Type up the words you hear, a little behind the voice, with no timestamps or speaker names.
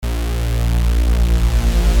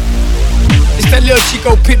Lil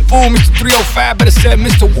Chico Pitbull, Mr. 305, better said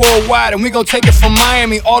Mr. Worldwide. And we gon' take it from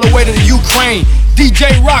Miami all the way to the Ukraine.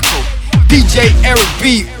 DJ Rocco, DJ Eric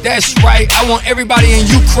B, that's right. I want everybody in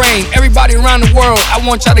Ukraine, everybody around the world. I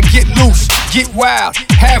want y'all to get loose, get wild,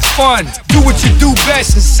 have fun, do what you do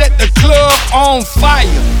best, and set the club on fire.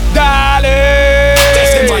 Dale!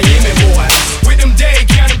 That's the Miami boys. With them day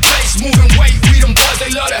counting plates, moving weight. We them boys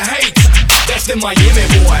they love to hate. That's the Miami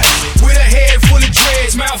boys. With a head full of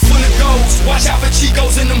dreads, mouth full of goals. Watch out for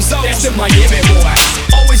Chicos in them zones. That's the Miami boys.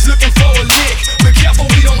 Always looking for a lick, but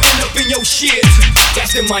careful we don't end up in your shit.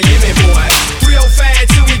 That's the Miami boys.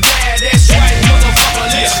 305 till we die. That's right,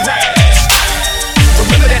 motherfucker. Let's ride.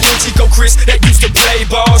 Remember that little Chico Chris that used to play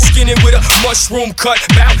ball, skinny with a mushroom cut,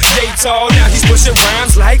 bout yay tall. Now he's pushing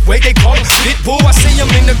rhymes like, wait, they call him Pitbull. I see him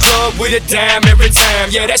in the club with a dime every time.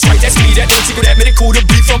 Yeah, that's right, that's me, that little Chico that made it cool to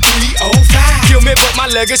be from 305. Kill me, but my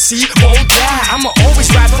legacy won't die. I'ma always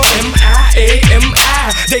ride for M-I-A-M-I.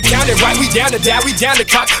 They count it right, we down to die, we down to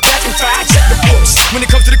cock, back and five. Check the books. When it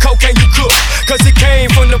comes to the cocaine, you cook, cause it came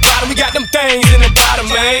from the bottom. We got them things in the bottom,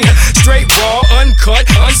 man. Straight raw, uncut,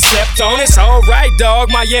 unslept on. It's alright, dog.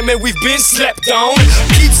 Miami, we've been slept on.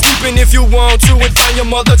 Keep sleeping if you want to, and find your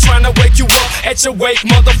mother trying to wake you up at your wake,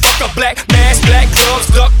 motherfucker. Black mask, black gloves,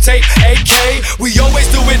 duct tape, AK. We always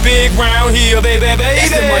do it big round here, baby, baby.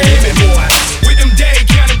 That's the Miami boys. With them day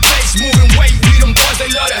counting plates, moving weight. We them boys they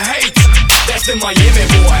love to hate. That's the Miami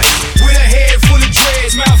boys. With a head full of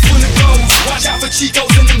dreads, mouth full of goals. Watch out for Chicos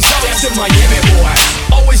in them zones. That's the Miami boys.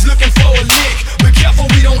 Always looking for a lick, but careful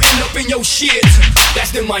we don't end up in your shit.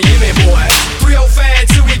 That's the Miami boys. 305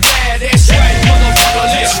 till we die. That's right, motherfucker.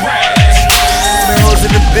 Let's ride. Man, who's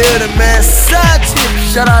in the building, man?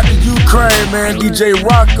 SOULJA. Shout out to Ukraine, man. DJ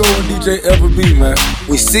Rocco and DJ Everby, man.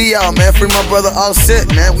 We see y'all, man. Free my brother Offset,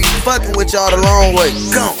 man. We fucking with y'all the long way.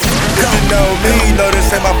 Come. You know me, know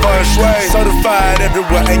this ain't my first way. Certified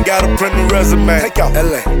everywhere, ain't got a print resume. Take out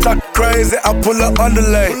LA. Talk crazy, I pull up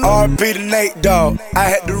underlay. RP to Nate, dog. I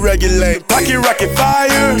had to regulate. Pocket rocket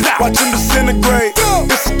fire, watch him disintegrate.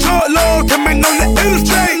 It's a short load, coming on the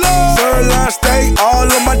illustrate. Sirloin steak, all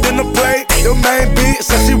on my dinner plate. Your main beat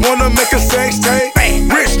says she wanna make a sex tape.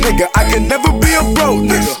 Rich nigga, I can never be a broke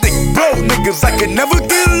nigga. Broke niggas, I can never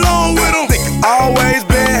get along with them. Always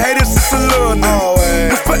been hated since a little nigga.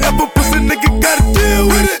 But forever pussy nigga gotta deal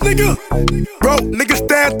with it, nigga. Broke nigga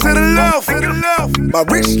stand to the left. My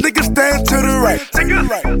rich nigga stand to the right.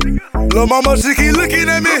 Lil' mama, she keep looking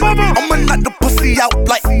at me. I'ma knock the pussy out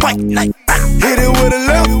like white night. Hit it with a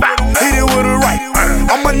left, hit it with a right.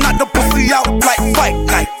 I'ma knock the pussy out like white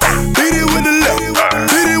night. Hit it with the left,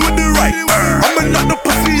 hit it with the right. I'ma knock the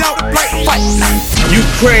pussy out like white night.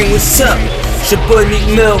 Ukraine, what's up? It's your boy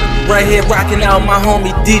MEEK right here rocking out my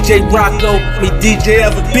homie DJ Rocco, me DJ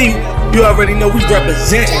Everby. You already know we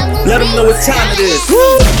representing. Let them know what time it is.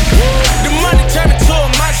 Woo! The money turn me to a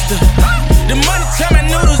monster. The money turn me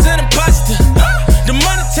noodles and a pasta. The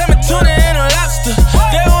money turn me tuna and a lobster.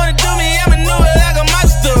 They wanna do me, I'ma do it like a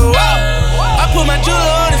monster. I put my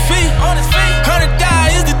jeweler on his feet.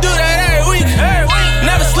 $100 used to do that every week.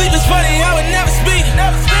 Never sleep, it's funny, I would never speak.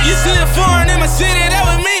 You see the foreign in my city, that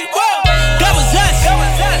was me. That was us,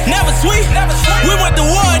 never sweet. We went to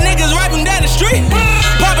war, niggas rapping down the street.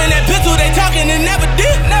 Popping that pistol, they talking and never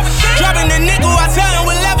did. Dropping the nickel, I tell them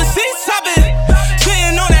we'll never see. I've been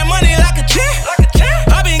sitting on that money like a champ.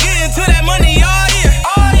 I've been getting to that money all year.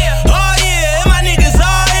 All year, and my niggas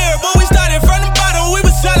all here. But we started from the bottom, we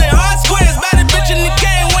was selling hard squares. Baddest bitch in the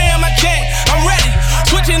game, weighing my chain. I'm ready,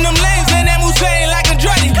 switching them lanes and that Moussain like a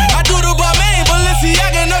Andretti. I do the bar main,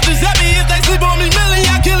 Balenciaga, no Giuseppe. If they sleep on me, Millie,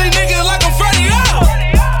 I kill these niggas like I'm Freddy.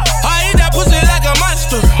 I eat that pussy like a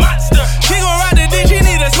monster. She gon' ride the D, she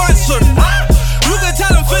need a sponsor. You can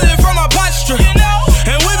tell I'm feeling from my posture.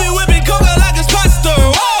 And we be whipping coca like it's pasta.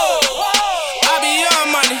 I be young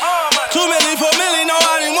money. 2 million, 4 million, no,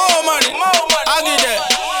 I need more money. I get that.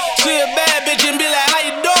 See a bad bitch and be like, how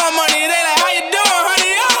you doing, money? They like, how you doing,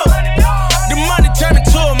 honey? The money turn me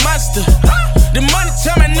to a monster. The money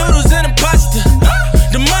turn me noodles and a pasta.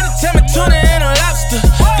 The money turn me tuna and a lobster.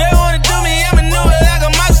 They wanna do me, I'ma do it like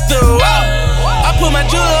a monster. I put my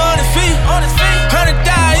jeweler on his feet.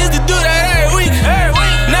 $100 used to do that every week.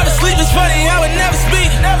 Never sleep, it's funny, I would never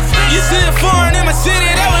speak. You see the foreign in my city,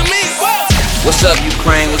 that was me. What's up,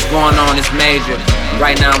 Ukraine? What's going on? It's Major.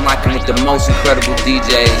 Right now I'm rocking with the most incredible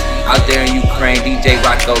DJs out there in Ukraine. DJ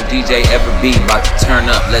Rocco, DJ Everby, about to turn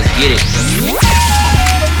up. Let's get it.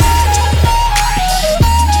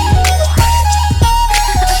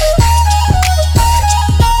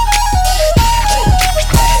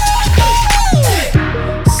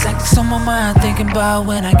 Sex on my mind, thinking about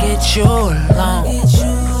when I get you alone,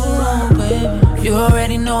 baby. You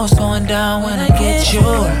already know what's going down when I get you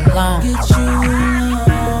alone.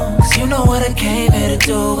 Cause you know what I came here to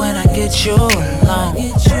do when I get you alone.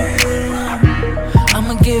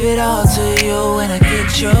 I'ma give it all to you when I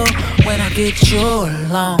get you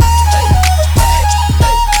alone.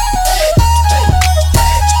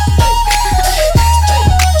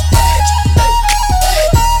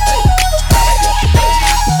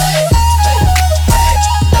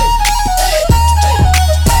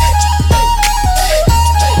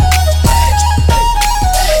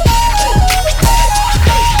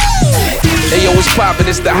 What's poppin'?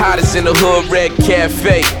 It's the hottest in the hood, Red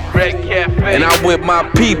Cafe. And I'm with my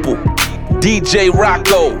people, DJ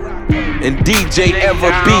Rocco and DJ Ever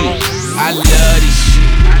B. I love this shit.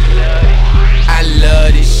 I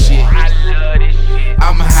love this shit.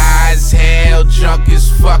 I'm high as hell, drunk as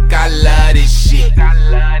fuck. I love this shit. I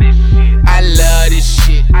love this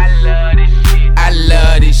shit. I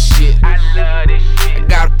love this shit. I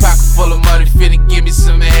got a pocket full of money, finna give me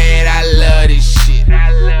some head. I love this shit.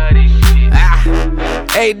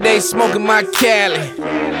 8 days smoking my Cali.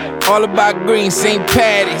 All about green St.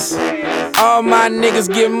 Patty's. All my niggas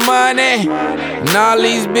get money, and all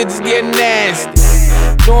these bitches get nasty.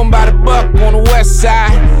 Doing by the buck on the west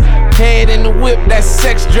side. Head in the whip, that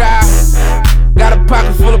sex drive. Got a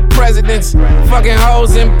pocket full of presidents, fucking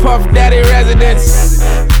hoes in Puff Daddy residence.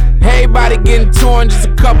 Everybody getting torn, just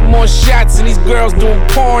a couple more shots and these girls doing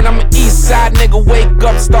porn. I'm an east side nigga, wake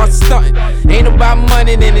up, start stunting. Ain't about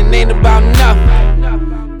money, then it ain't about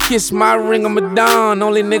nothing. Kiss my ring, I'm a Don.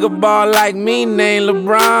 Only nigga ball like me named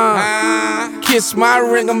LeBron. Kiss my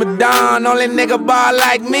ring, I'm a Don. Only nigga ball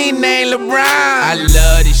like me named LeBron. I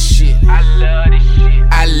love this shit.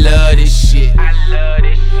 I love this shit.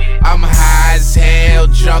 I'm high as hell,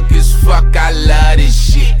 drunk as fuck. I love this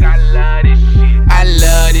shit. I love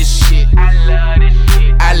this shit.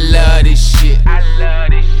 I love this shit. I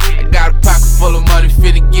got a pocket full of money,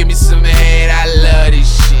 finna give me some head. I love this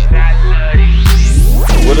shit.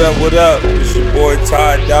 What up? It's your boy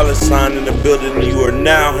Todd $sign in the building. You are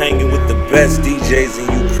now hanging with the best DJs in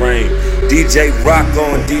Ukraine. DJ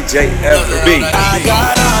Rocco and DJ FB. I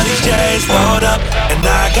got all these J's rolled up, and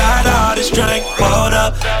I got all this drink rolled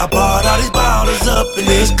up. I bought all these bottles up in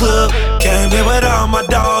this club. Came here with all my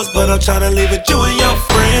dogs, but I'm tryna leave it you and your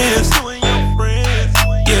friends.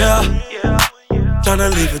 Yeah, tryna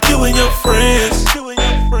leave it you and your friends.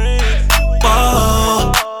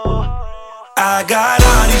 Whoa. I got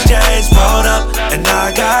all these J's rolled up, and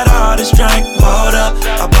I got all this drink rolled up.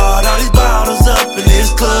 I bought all these bottles up in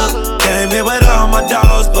this club. Came here with all my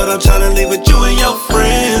dogs, but I'm tryna leave with you and your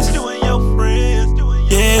friends.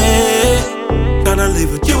 Yeah, tryna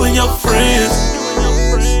leave with you and your friends.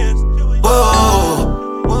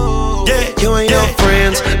 Whoa, yeah, you and your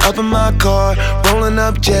friends up in my car, rolling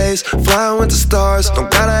up J's, flying with the stars. Don't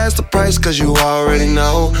gotta ask the price, cause you already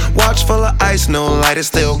know. Watch full of ice, no light, it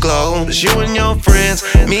still glow. It's you and your friends,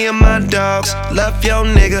 me and my dogs. Left your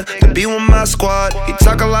nigga to be with my squad. He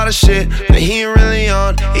talk a lot of shit, but he ain't really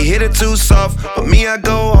on. He hit it too soft, but me I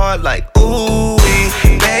go hard like ooh-wee,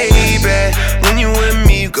 baby. When you with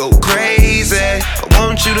me, you go crazy. I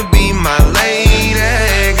want you to be my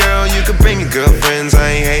lady. Girl, you can bring your girlfriends, I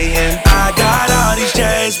ain't hating. I got all these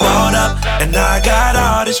J's rolled up, and I got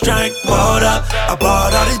all this drink rolled up. I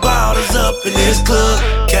bought all these bottles up in this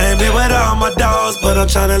club. Came here with all my dogs, but I'm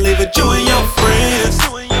tryna leave it you and your friends.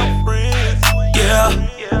 Yeah,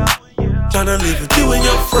 tryna leave it you and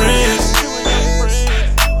your friends.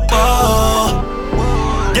 Whoa.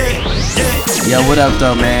 Yo, what up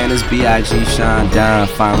though, man? It's B.I.G. Sean Don,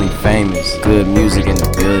 finally famous. Good music in the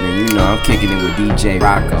building. You know I'm kicking it with DJ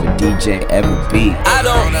Rocco, DJ Ever B. I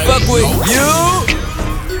don't fuck with you.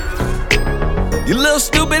 You little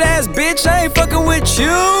stupid ass bitch, I ain't fucking with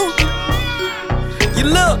you.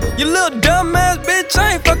 You little dumb ass bitch,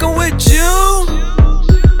 I ain't fucking with you.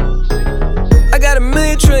 I got a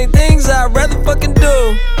million trillion things I'd rather fucking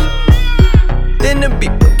do than to be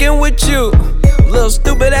fucking with you. Little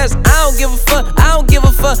stupid ass, I don't give a fuck, I don't give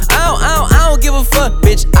a fuck, I don't give a fuck,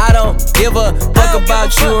 bitch, I don't give a fuck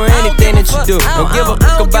about you or anything that you do. Don't give a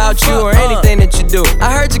fuck about you or anything that you do.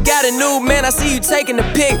 I heard you got a new man, I see you taking the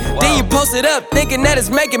pic. Then you post it up, thinking that it's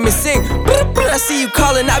making me sick. I see you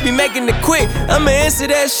calling, I be making it quick. I'ma answer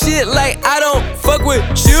that shit like I don't fuck with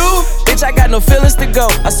you. Bitch, I got no feelings to go.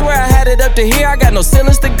 I swear I had it up to here, I got no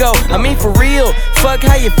ceilings to go. I mean for real, fuck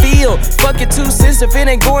how you feel. Fuck your 2 cents if it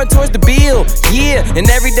ain't going towards the bill. Yeah. Yeah, and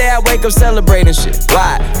every day I wake up celebrating shit.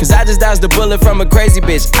 Why? Cause I just dodged the bullet from a crazy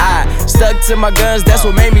bitch. I stuck to my guns, that's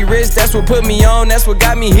what made me rich. That's what put me on, that's what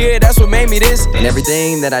got me here. That's what made me this. And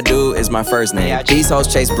everything that I do is my first name. These hoes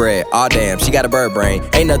chase bread, aw damn, she got a bird brain.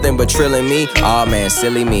 Ain't nothing but trilling me, aw man,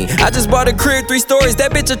 silly me. I just bought a crib, 3 stories,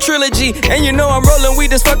 that bitch a trilogy. And you know I'm rolling weed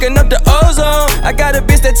that's fucking up the ozone. I got a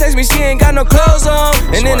bitch that text me, she ain't got no clothes on.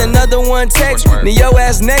 And then another one text me, yo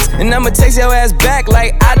ass next. And I'ma text your ass back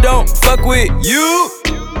like I don't fuck with you.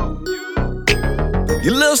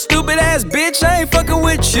 You little stupid ass bitch, I ain't fucking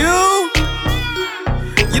with you.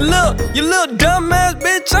 You little dumb ass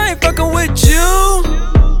bitch, I ain't fucking with you.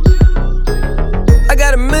 I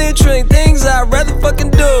got a million trillion things I'd rather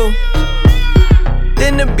fucking do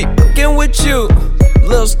than to be fucking with you.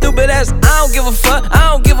 Little stupid ass, I don't give a fuck, I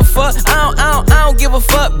don't give a fuck, I don't give a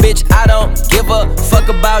fuck, bitch. I don't give a fuck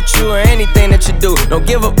about you or anything that you do. Don't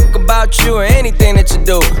give a fuck about you or anything that you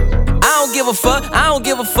do. I don't give a fuck, I don't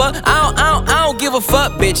give a fuck, I don't give a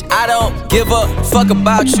fuck, bitch. I don't give a fuck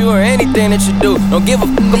about you or anything that you do. Don't give a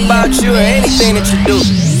fuck about you or anything that you do.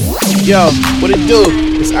 Yo, what it do?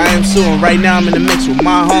 It's I Am Sue, and right now I'm in the mix with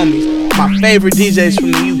my homies, my favorite DJs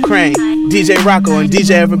from the Ukraine, DJ Rocco and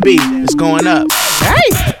DJ Everbeat. It's going up.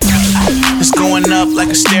 Hey! It's going up like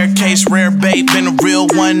a staircase, rare bait. Been a real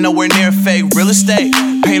one, nowhere near fake. Real estate,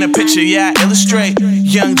 paint a picture, yeah, I illustrate.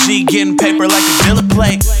 Young G getting paper like a dealer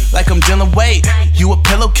plate. Like I'm dealing weight, you a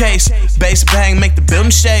pillowcase. Bass bang, make the building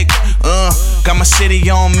shake. Got my city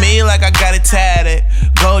on me like I got it tatted.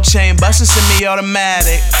 Gold chain bustin', send me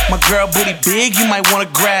automatic. My girl booty big, you might wanna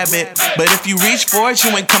grab it. But if you reach for it, you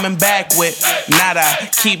ain't coming back with nada.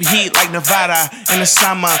 Keep heat like Nevada in the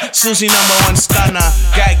summer. Susie #1 stunner.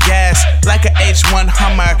 Got gas like a H1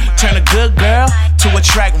 Hummer. Turn a good girl to a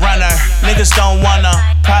track runner. Niggas don't want a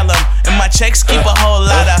problem, and my checks keep a whole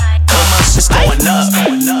lot of commas. It's going up.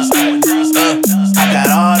 I got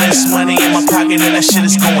all this money in my pocket and that shit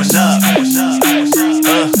is going up.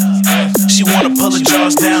 She wanna pull the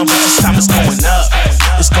jaws down, but this time it's going up.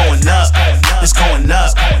 It's going up. It's going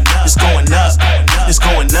up. It's going up. It's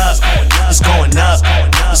going up. It's going up.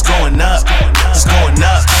 It's going up. It's going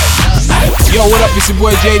up. Yo, what up? It's your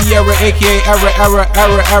boy JD Era, aka Era.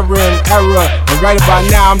 And right about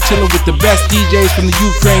now, I'm chilling with the best DJs from the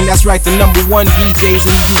Ukraine. That's right, the #1 DJs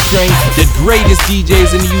in the Ukraine, the greatest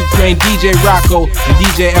DJs in the Ukraine, DJ Rocco and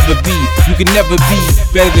DJ Everbeat. You can never be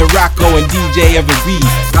better than Rocco and DJ Everbeat.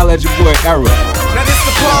 I'll let your boy Era. Now this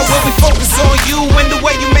the part where we focus on you and the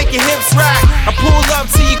way you make your hips rock. I pull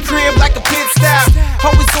up to your crib like a pit stop.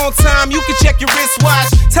 Always on time, you can check your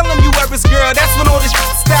wristwatch. Tell them you Era's girl, that's when all this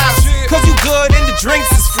shit stops. Cause you good and the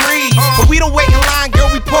drinks is free. But we don't wait in line, girl,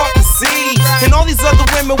 we part the sea. And all these other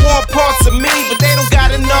women want parts of me, but they don't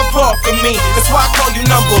got enough off of me. That's why I call you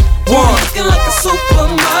 #1. Looking like a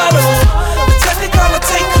supermodel, the type they call a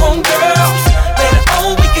take-home girl. Later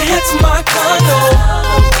on, we can head to my condo.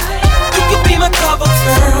 You can be my cover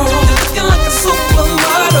girl. You're looking like a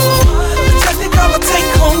supermodel, the type they call a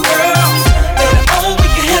take-home girl. Later on, we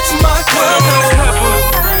can head to my condo.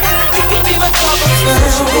 You can be my cover girl.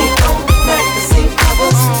 Magazine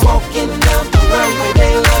covers, walking down the runway,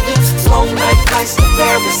 they love it. Long night flights to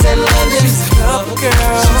Paris and London. She's a cover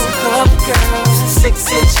girl. She's a cover girl.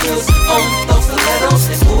 6-inch heels on those stilettos.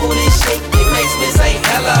 That booty shake, it makes me say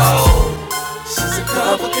hello. She's a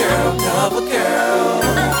cover girl, cover girl.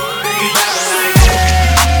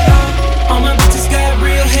 All my bitches got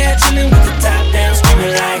real hair, chillin' with the top down,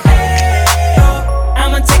 screaming like hey.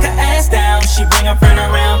 I'ma take her ass down, she bring her friend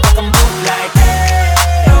around, fuck 'em both like hey.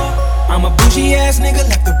 I'm a bougie ass nigga,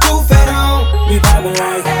 left the roof at home. We vibing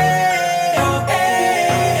like hey,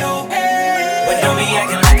 but don't be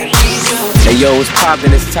acting like a leader. Hey yo, what's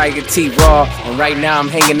poppin'? It's Tiger T Raw, and right now I'm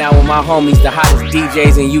hanging out with my homies, the hottest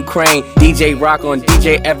DJs in Ukraine, DJ Rocco and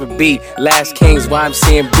DJ Everbeat, Last Kings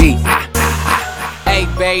YMCMB. Hey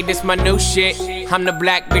babe, this my new shit. I'm the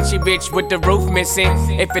black bitchy bitch with the roof missing.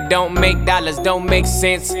 If it don't make dollars, don't make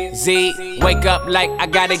sense. Z, wake up like I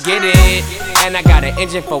gotta get it. And I got an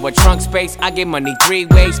engine for a trunk space. I get money 3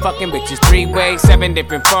 ways, fucking bitches 3 ways. 7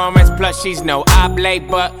 different formats, plus she's no oblate.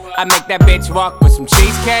 But I make that bitch walk with some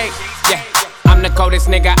cheesecake. Yeah, I'm the coldest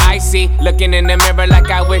nigga I see. Looking in the mirror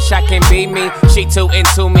like I wish I can be me. She too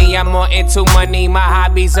into me, I'm more into money. My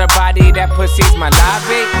hobby's her body, that pussy's my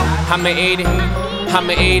lobby. I'ma eat it,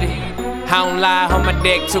 I'ma eat it. I don't lie, on my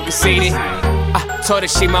dick, too conceited. Told her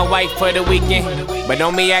she my wife for the weekend. But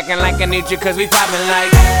don't be acting like I need you, cause we poppin'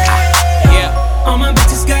 like yeah. All my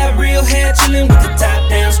bitches got real hair, chillin' with the top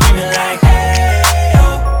down, screaming like hey.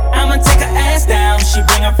 I'ma take her ass down, she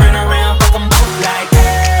bring her friend around, fuck 'em both like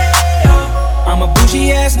hey. I'm a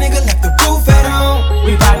bougie ass nigga, left the roof at home.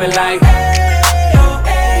 We poppin' like hey.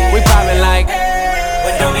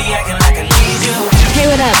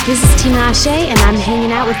 This is Tinashe, and I'm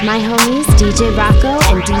hanging out with my homies DJ Rocco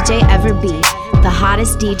and DJ Everbeat, the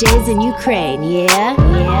hottest DJs in Ukraine. Yeah.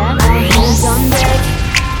 Hands on deck,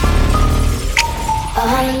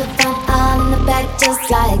 all in the front, all in the back,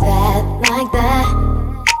 just like that.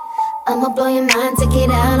 I'ma blow your mind, take it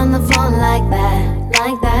out on the phone like that.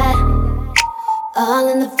 All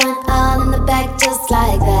in the front, all in the back, just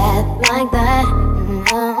like that.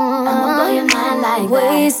 I'ma blow your mind like that.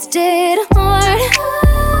 Wasted heart.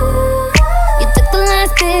 You took the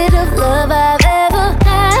last bit of love I've ever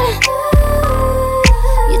had.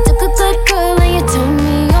 You took a good girl and you turned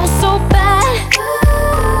me on so bad.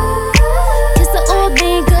 Kiss the old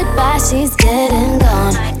me goodbye, she's dead and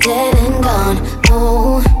gone.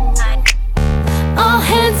 Oh, all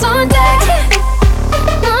hands on deck.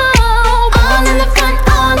 All in the front,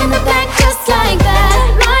 all in the back, just like that.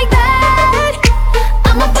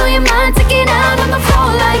 I'ma blow your mind, take it out on the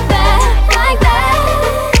floor like that.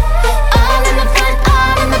 All in the front,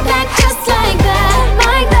 all in the back, just like that.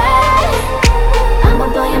 I'ma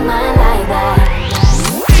blow your mind like that.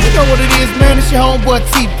 You know what it is, man, it's your homeboy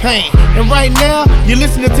T-Pain. And right now, you're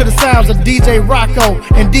listening to the sounds of DJ Rocco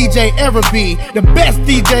and DJ Everbeat, the best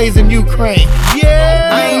DJs in Ukraine.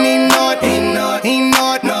 Yeah! I ain't even know it.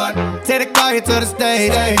 Take the car here to the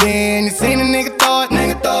stage. Then you seen a nigga thought,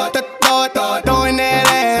 throwing that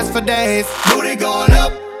ass for days. Booty going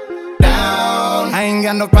up, down. I ain't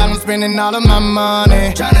got no problem spending all of my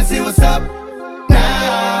money, tryna see what's up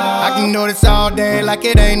now. I can do this all day like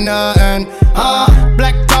it ain't nothing.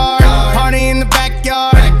 Black car, party in the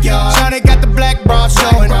backyard. Shawty got the black bra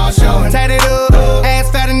showing. Tatted up, ass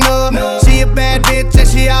fat enough. She a bad bitch and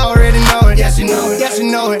she already know it. Yeah, she know it. Yeah, she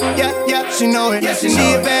know it. Yeah, she know it. She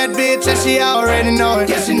a bad bitch and she already know it.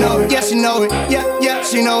 Yeah, she know it. Yeah, she know it. Yeah,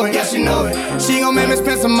 she know it. Yeah, she know it. She gon' make me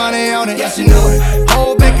spend some money on it. Yeah, she know it.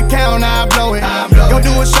 Whole bank account, I blow it. Go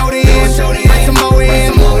do a show then, bring some more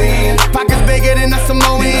in. Pockets bigger than a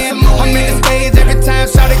Samoan. I'm in the stage every time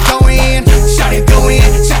Shawty go in. Shawty go in.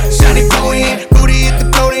 Shawty go in. Booty hit the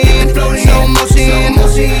float in. Slow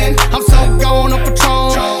motion. I'm so gone on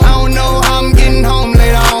Patron. I don't know how I'm getting home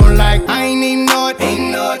later on. Like I ain't even know it.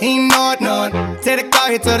 Take the car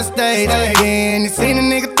here to the stage. Again, you seen a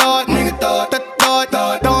nigga thought,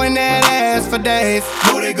 throwing that ass for days.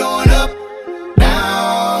 Booty going up,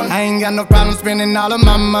 down. I ain't got no problem spending all of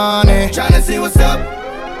my money, tryna see what's up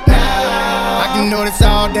now. I can do this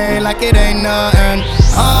all day like it ain't nothing.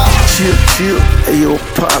 Chill, hey yo,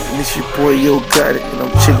 poppin', it's your boy Yo Got It, and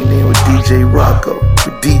I'm checking in with DJ Rocco,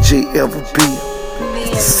 with DJ Everbeat.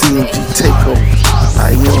 It's the CMG takeover.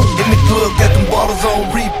 I am. In the club, got them bottles on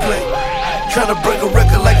replay. Tryna break a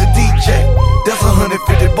record like a DJ. That's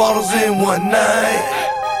 150 bottles in one night.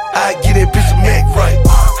 I get that bitch some act right.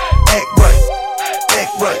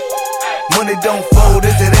 Money don't fold,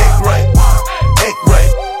 it's that act right.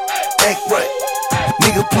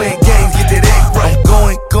 Nigga playing games, get that act right. I'm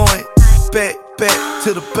going back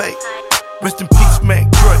to the bay. Rest in peace, Mac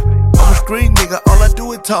Dre. I'm a street nigga, all I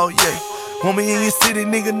do is talk, yeah. Want me in your city,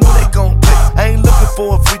 nigga, know they gon' pay. I ain't looking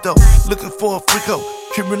for a free throw, looking for a freako.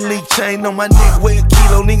 Cuban link chain on my neck, weigh a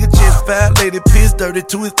kilo. Nigga just violated, piss dirty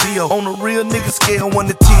to his P.O. On a real nigga scale, 1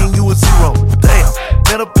 to 10, you a 0. Damn,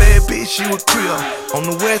 met a bad bitch, she was Creole. On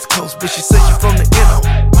the West Coast, but she said she from the NO.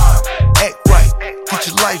 Act right, get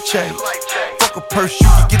your life changed. Fuck a purse, you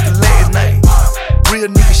can get the last name. Real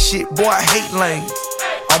nigga shit, boy, I hate lanes.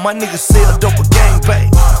 All my niggas sell dope or gangbang.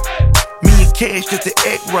 Me and Cash just to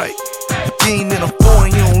act right. You ain't in a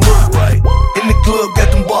foreign, you don't look right. In the club,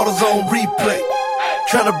 got them bottles on replay.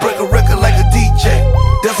 Tryna break a record like a DJ.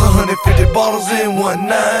 That's 150 bottles in one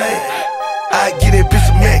night. I get that bitch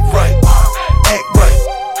some act right.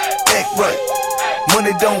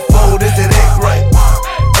 Money don't fold, it's that act right.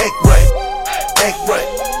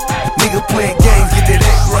 Nigga playing games, get that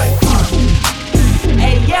act right.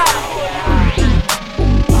 Hey, yo.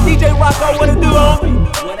 DJ Rocco, what it do, homie?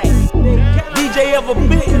 DJ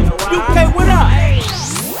Everbeat, UK, what up?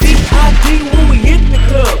 D.I.D. when we hit the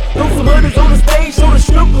club. Throw some hunters on the stage, show the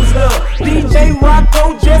strippers love. DJ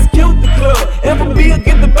Rocco just killed the club. Everbeat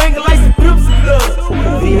get the banger like some Crips and Bloods.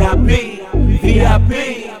 VIP.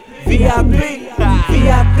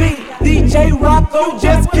 DJ Rocco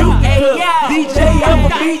just killed the club. DJ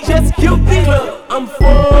Everbeat just killed the club. I'm for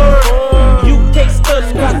UK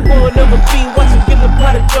stunt, rock going Everbeat. Watch him get the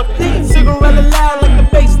pot of jump. Cigarette loud like the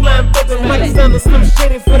baseline. Buzzing like Santa Slim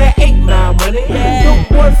Shady for that 8-9 money. New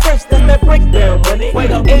boy fresh, that's that breakdown money.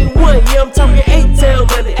 Wait up, A1, yeah, I'm talking 8-town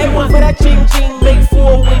money. A1 for that ching ching, make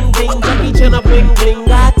 4 wing ding. Jackie Chan up bling bling,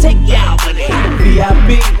 I take y'all money.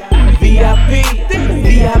 VIP.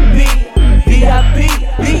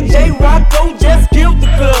 DJ Rocco just killed the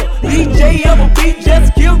club.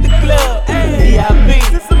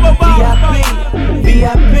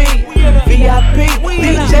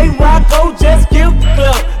 DJ Rocco just killed the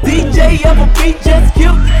club. DJ Everbeat just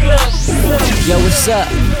killed the club. Yo, what's up?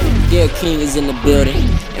 Dear King is in the building.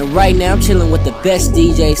 And right now I'm chilling with the best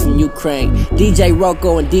DJs from Ukraine, DJ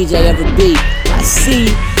Rocco and DJ Everbeat. I see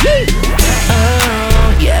you.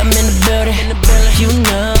 Yeah, I'm in the building. You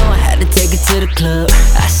know I had to take it to the club.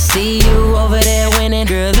 I see you over there winning.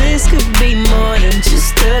 Girl, this could be more than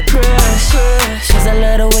just a crush. Cause I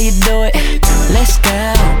love the way you do it. Let's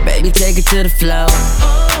go, baby, take it to the floor.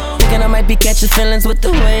 Thinking I might be catching feelings with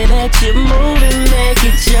the way that you move and make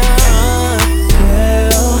it jump.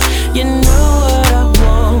 Girl, you know what I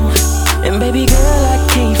want. And baby girl, I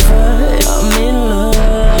can't front, I'm in love.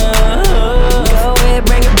 Go ahead,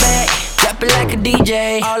 bring it back. Drop it like a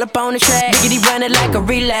DJ, all up on the track. Biggity run it like a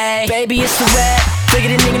relay. Baby, it's a rap.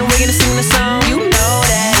 Biggity nigga, we're gonna sing the song. You know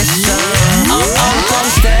that it's on. I'm up on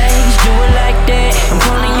stage, do it like that. I'm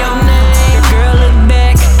calling your name, girl, look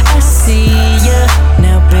back. I see ya.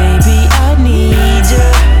 Now, baby, I need ya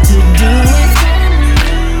to do it.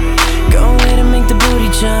 Go ahead and make the booty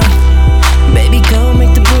jump. Baby, go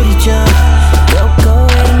make the booty jump. Go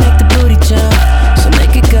ahead and make the booty jump. So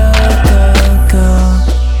make it go, go, go,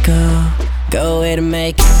 go. Go ahead and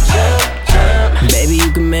make it. Baby,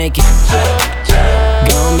 you can make it.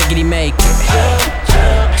 Go on, make it.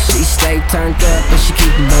 She stay turned up, but she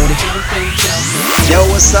keep the booty. Yo,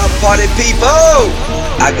 what's up, party people?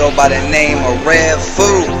 I go by the name of Red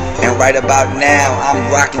Food, and right about now,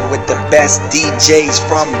 I'm rocking with the best DJs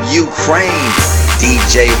from Ukraine,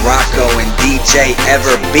 DJ Rocco and DJ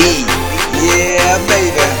Everbeat. Yeah,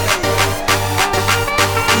 baby.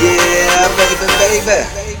 Yeah, baby.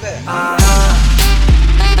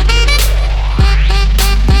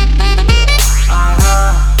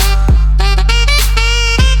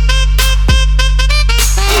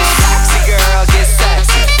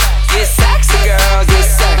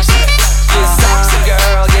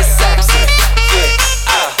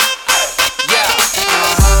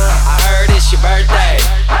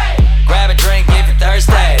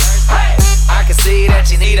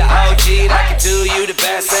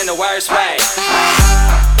 In the worst way.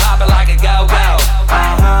 Pop it like a go-go.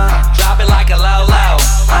 Drop it like a low-low.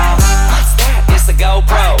 What's that? It's a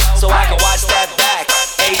GoPro, so I can watch that back.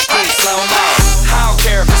 HD slow-mo. I don't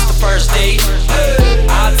care if it's the first date.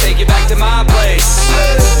 I'll take you back to my place.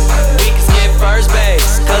 We can skip first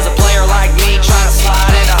base, cause a player like me trying to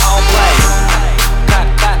slide into home plate.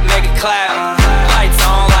 Clap, make it clap. Lights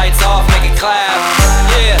on, lights off, make it clap.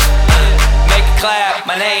 Yeah. Clap.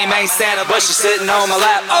 My name ain't Santa, but she's sitting on my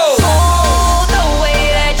lap. Oh, the way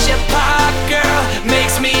that you pop, girl,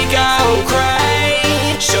 makes me go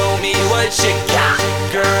crazy. Show me what you got,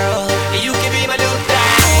 girl. You can be my new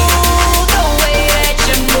thing. Oh, the way that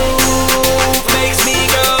you move makes me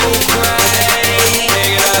go crazy.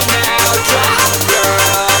 Pick it up now, drop,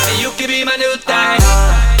 girl. You can be my new thing.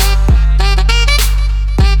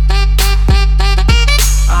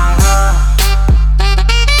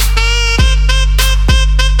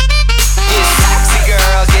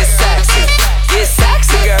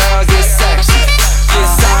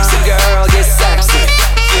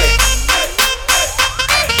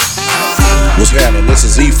 What's happening? This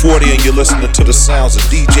is E40 and you're listening to the sounds of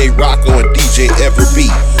DJ Rocco and DJ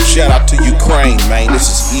Everbeat. Shout out to Ukraine, man. This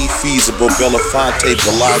is E-Feasible, Belafonte,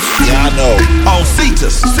 Balagiano. On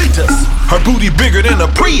Cetus. Her booty bigger than a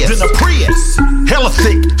Prius. Hella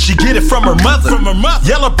thick, she get it from her mother.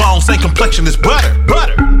 Yellow bone, same complexion as butter.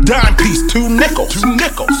 Dime piece, 2 nickels.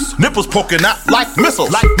 Nipples poking out like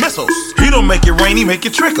missiles. He don't make it rain, he make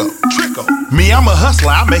it trickle. Me, I'm a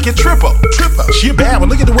hustler, I make it triple. She a bad one,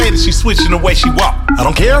 look at the way that she switching the way she walk. I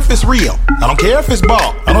don't care if it's real, I don't care if it's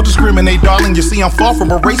ball. I don't discriminate, darling, you see I'm far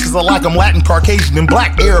from a racist. I like I'm Latin, Caucasian, and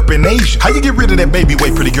black, Arab, and Asian. How you get rid of that baby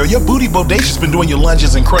weight, pretty girl? Your booty bodacious, been doing your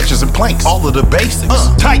lunges and crunches and planks. All of the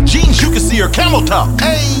basics. Tight jeans, you can see her camel toe.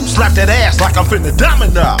 Hey, slap that ass like I'm finna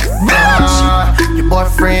domino. Your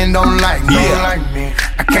boyfriend don't like me.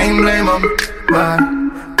 I can't blame him, but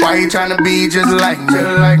why you tryna be just like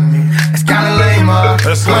me? It's kinda lame,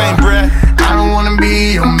 That's lame, bruh. I don't wanna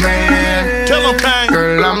be your man. Tell him, pain.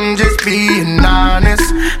 Girl, I'm just being honest.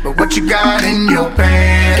 But what you got in your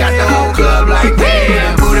pants? Got the whole club like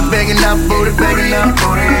that. Booty big enough, booty big enough,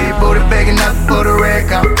 booty big enough, put a red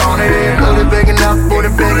cup on it. Booty big enough, booty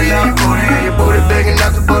big enough, booty big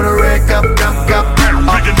enough to put a red cup on it.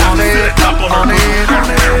 On it, on it, on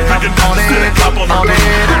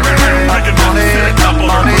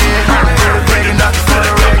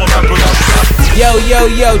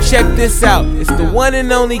Yo, check this out. It's the one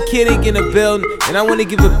and only Kinnick in the building, and I want to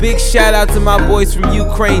give a big shout out to my boys from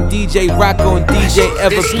Ukraine, DJ Rocco and DJ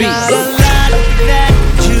Everbeat. There's not a lot that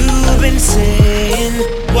you've been saying.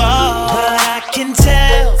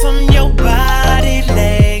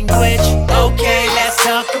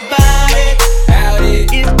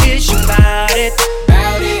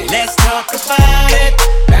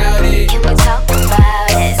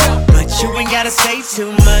 gotta say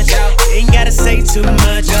too much. You ain't gotta say too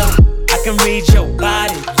much. I can read your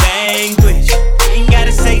body language. You ain't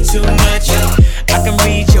gotta say too much. I can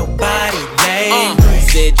read your body language.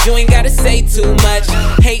 Said you ain't gotta say too much.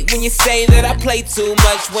 Hate when you say that I play too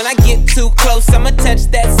much. When I get too close, I'ma touch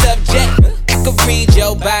that subject. I can read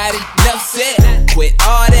your body, enough said. Quit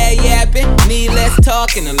all that yapping, need less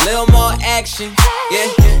talking, a little more action. Yeah,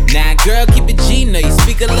 now girl, keep it G, know you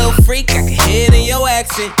speak a little freak, I can hear it in your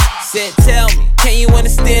accent. Said, tell me, can you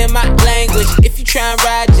understand my language? If you try and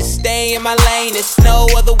ride, just stay in my lane. There's no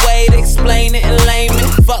other way to explain it in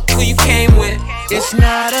layman. Fuck who you came with. It's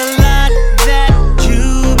not a lot that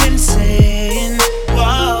you've been saying,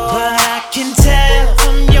 but I can tell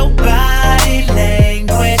from your body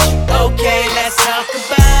language. Okay, let's talk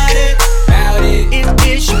about it.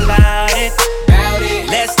 It's about it.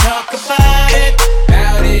 Let's talk about it.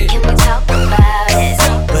 Can we talk about it?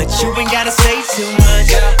 But you ain't gotta say too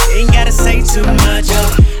much. You ain't gotta say too much.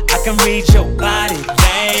 I can read your body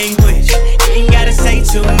language. You ain't gotta say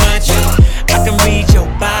too much. I can read your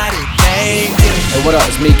body language. Hey, what up?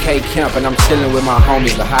 It's MEEK Camp, and I'm chilling with my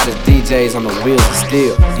homies, the hottest DJs on the wheels of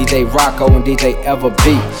steel. DJ Rocco and DJ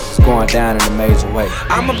Everbeat. It's going down in a major way.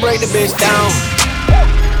 I'ma break the bitch down.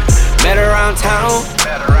 Met her around town.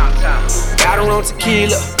 Got her on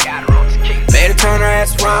tequila. Made her turn her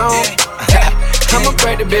ass around. I'ma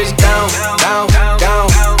break the bitch down. Down, down, down,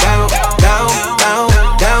 down, down,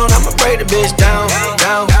 down. I'ma break the bitch down.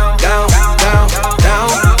 Down, down, down, down,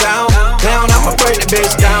 down, down. I'ma break the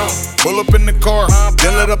bitch down. Pull up in the car,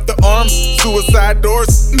 then let up the arms, suicide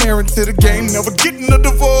doors. Married to the game, never getting a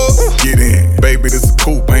divorce. Get in, baby, this is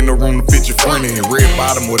coupe, ain't no room to fit your friend in. Red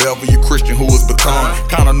bottom, whatever you Christian, who is become.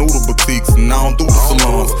 Kinda noodle boutiques, and I don't do the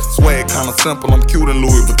salons. Swag kinda simple, I'm cute in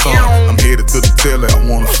Louis Vuitton. I'm headed to the telly, I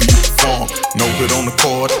wanna see you perform. No good on the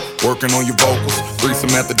chord, working on your vocals. Threesome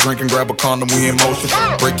at the drink and grab a condom, we in motion.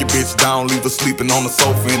 Break your bitch down, leave her sleeping on the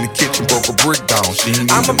sofa in the kitchen, broke a brick down. She ain't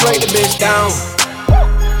I'ma break the bitch down.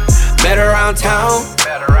 Met her around town.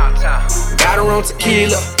 Got her on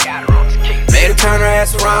tequila. Made her turn her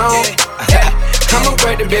ass around. I'ma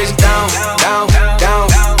break the bitch down. Down, down, down,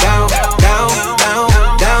 down, down,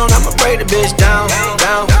 down. I'ma break the bitch down.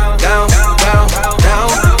 Down, down, down, down,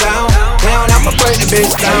 down, down. I'ma break the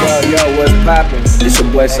bitch down. Yo, what's poppin'? It's your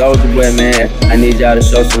boy SOULJA, man. I need y'all to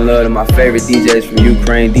show some love to my favorite DJs from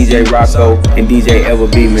Ukraine, DJ Rocco and DJ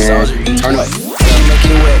Everbeat, man. Turn up. Make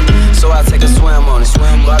it wet, so I take a swim on it.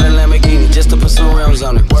 Bought a Lamborghini just to put some rims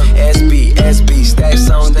on it. SB, stacks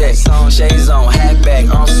on deck. Shades on, hat back,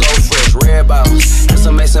 I'm so fresh. Red bottles, it's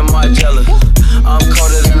a Mason Margiela. I'm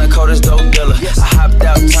colder than the coldest dope dealer. I hopped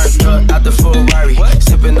out, turned up out the Ferrari.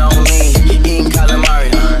 Sipping on lean, eating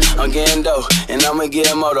calamari. I'm getting dope, and I'ma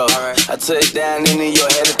get a moto. I touch down in New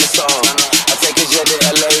York, headed to Soho. I take a jet to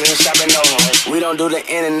LA and shopping over. We don't do the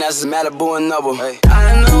in and outs, it's Malibu and Noble.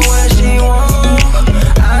 I know what she want.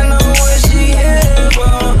 I know what she here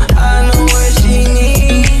for. I know what she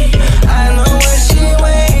need. I know what she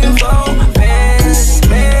waiting for. Bands,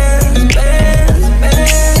 bands, bands,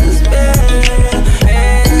 bands, bands,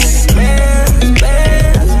 bands, bands,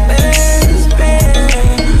 bands, bands,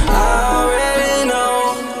 bands. I already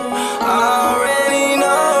know. I already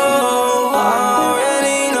know. I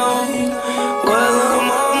already know what the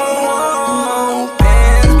mama want.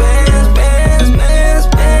 Bands, bands, bands, bands,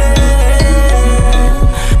 bands.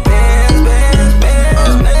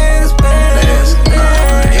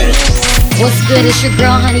 What's good? It's your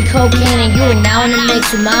girl Honey Cocaine, and you are now in the mix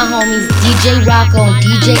with my homies DJ Rocco and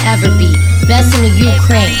DJ Everbeat. Best in the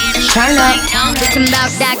Ukraine. Turn up. Listen about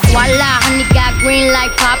that guala, honey got green like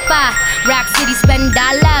Papa. Rock City spend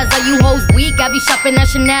dollars, are you hoes weak? I be shopping at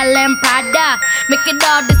Chanel and Prada. Make it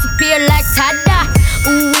all disappear like Tada.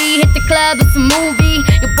 Ooh, we hit the club, it's a movie.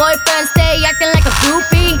 Your boyfriend stay acting like a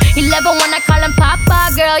groupie. He love it when I call him Papa.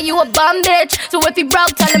 Girl, you a bum bitch, so if he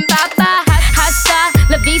broke, tell him Papa. Hasta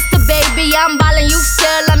la vista, baby. I'm ballin', you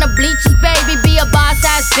still on the bleachers, baby. Be a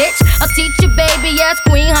boss-ass bitch, I'll teach you, baby. Yes,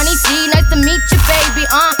 Queen Honey C, nice to meet you, baby.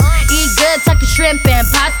 Eat good, tuck your shrimp and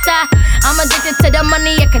pasta. I'm addicted to the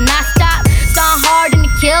money, I cannot stop. Sound hard and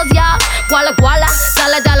it kills, y'all. Guala guala,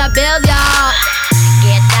 dollar bills, y'all.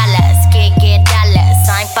 Get dollars, get dollars.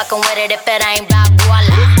 I ain't fucking with it if it ain't about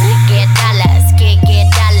guala. Get dollars, get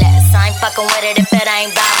dollars. I ain't fucking with it if it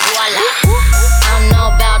ain't about guala. I don't know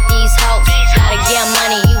about these hoes. Gotta get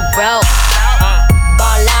money, you broke.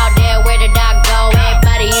 Ball out there, where did I go?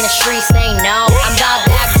 Everybody in the streets say no. I'm about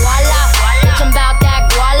that guala, bitch, I'm about that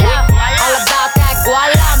guala. All about that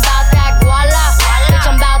guala, I'm about that guala. Bitch,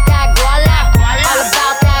 I'm about that guala. All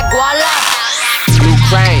about that guala.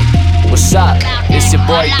 Ukraine, what's up? It's your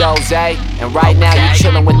boy Doze, and right now you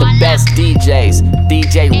chillin' with the best DJs,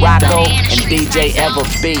 DJ Rocco and DJ Ever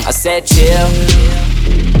B. I said chill.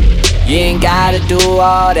 You ain't gotta do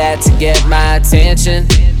all that to get my attention.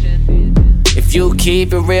 If you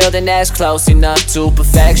keep it real, then that's close enough to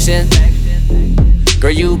perfection. Girl,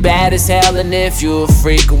 you bad as hell, and if you a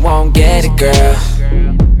freak, I won't get it, girl.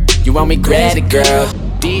 You want me gritty, girl.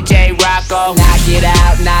 DJ Rocco, knock it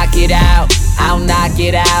out, knock it out. I'll knock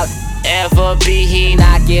it out. Ever be he,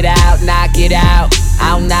 knock it out, knock it out.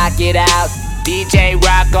 I'll knock it out. DJ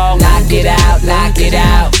Rocco, knock it out, knock it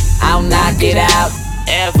out. I'll knock it out.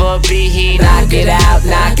 Ever be he, knock it out,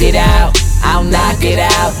 knock it out. I'll knock it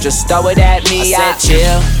out. Just throw it at me, I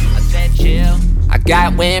said chill. I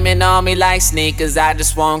got women on me like sneakers, I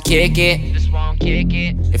just won't kick it.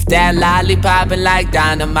 If that lollipoppin' like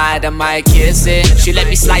dynamite, I might kiss it. She let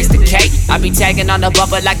me slice the cake, I be tagging on the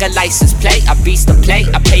bubble like a license plate. I beast the plate,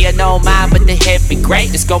 I pay her no mind, but the hit be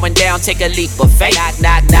great. It's going down, take a leap of faith. Knock,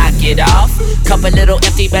 knock, knock it off. Cup a little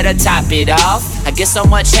empty, better top it off. I get so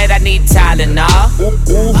much head, I need Tylenol.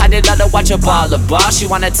 Ooh, $100 watch a baller ball, she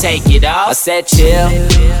wanna take it off. I said chill.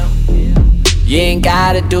 You ain't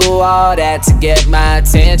gotta do all that to get my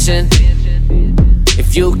attention.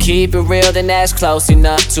 If you keep it real, then that's close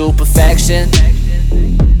enough to perfection.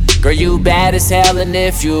 Girl, you bad as hell, and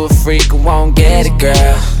if you a freak, I won't get it,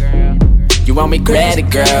 girl. You want me gritty,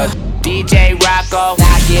 girl. DJ Rocco,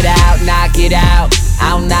 knock it out, knock it out.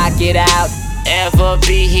 I'll knock it out. Ever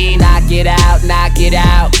be he, knock it out, knock it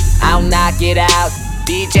out. I'll knock it out.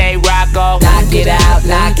 DJ Rocco, knock it out,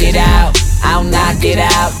 knock it out. I'll knock it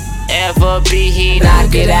out. Ever be he,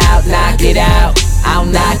 knock it out, knock it out. I'll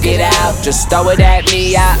knock it out, just throw it at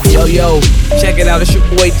me out. Yo, check it out, it's your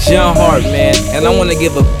boy John Hart, man. And I wanna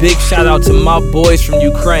give a big shout out to my boys from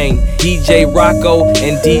Ukraine, DJ Rocco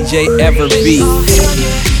and DJ Ever B.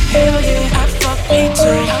 Hell yeah, I fuck me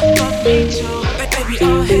too. Baby,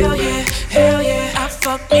 oh hell yeah, I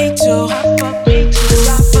fuck me too. I fuck me too, I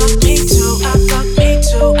fuck me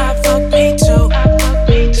too, I fuck me too.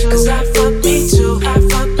 Cause I fuck me too, I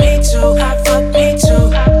fuck me too, I fuck me too.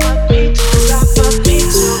 Cause I fuck me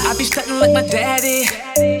too. I be stuntin' like my daddy.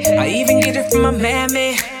 I even get it from my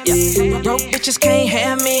mammy. Yeah, broke bitches can't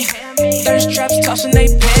have me. Thirst traps tossing they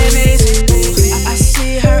panties. I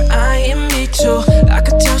see her eyeing me too. I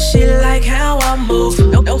could tell she like how I move.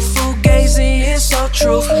 No fugazi, it's so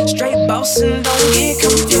true. Straight bossin', don't get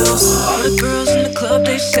confused. All the girls in the club,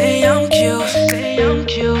 they say I'm cute.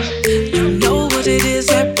 You know what it is,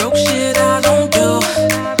 that broke shit I don't do.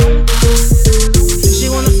 She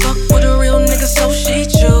wanna fuck with a real nigga, so she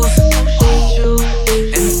choose.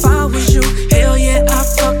 And if I was you, hell yeah, I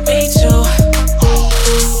fuck me too.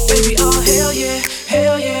 Baby, oh hell yeah,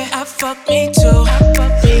 I fuck me too.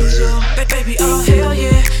 Baby, oh hell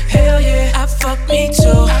yeah, I fuck me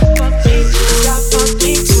too. Cause I fuck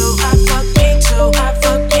me too, I fuck me too, I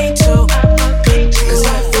fuck me too. Cause I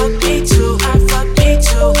fuck me too, I fuck me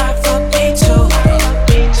too, I fuck me too.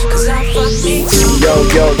 Cause I fuck me too.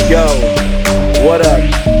 Yo, what up?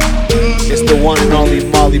 It's the one and only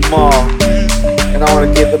Molly Mall. And I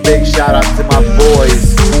wanna give a big shout out to my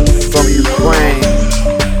boys from Ukraine.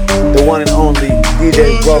 The one and only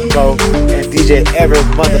DJ Rocco and DJ Ever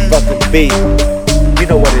motherfucking B. You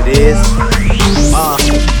know what it is.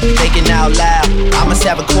 Thinking out loud, I must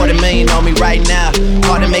have $250,000 on me right now.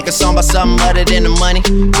 Hard to make a song about something other than the money.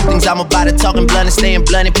 Two things I'm about to talking blunt and staying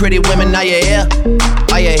blunt. Pretty women, are you here?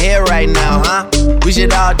 Are you here right now, huh? We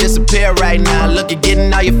should all disappear right now. Look, you're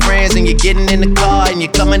getting all your friends and you're getting in the car and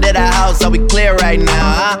you're coming to the house. Are we clear right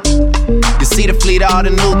now, huh? You see the fleet, all the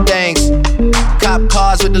new things. Cop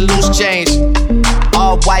cars with the loose change.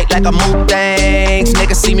 All white like a mood things.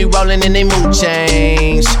 Niggas see me rolling and they mood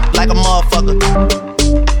change. Like a motherfucker.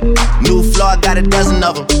 New floor, I got a dozen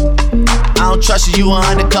of them. I don't trust you, you are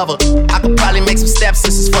undercover. I could probably make some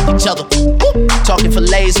stepsisters fuck each other. Woo. Talking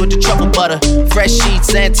fillets with the truffle butter. Fresh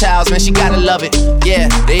sheets and towels, man, she gotta love it. Yeah,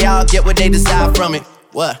 they all get what they desire from it.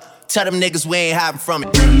 What? Tell them niggas we ain't hiding from it.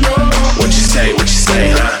 What you say, huh? What you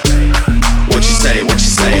say, huh? What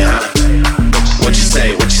you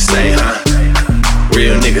say, huh?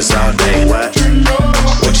 Real niggas all day, what?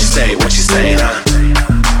 What you say, huh? What you say, huh?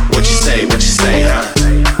 What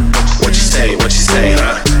you say,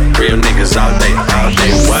 huh? Real niggas all day,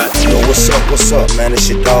 what? Yo, what's up, man? It's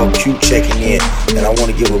your dog Q checking in. And I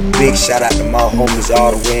wanna give a big shout out to my homies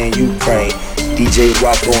all the way in Ukraine. DJ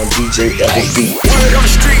Rocco and DJ Ever B. Word on the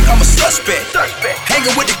street, I'm a suspect.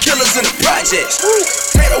 Hanging with the killers in the projects.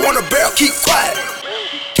 Tato on the barrel, keep quiet.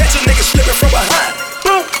 Catch a nigga slipping from behind.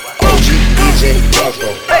 OG DJ Rocco,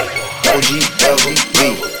 OG Ever B.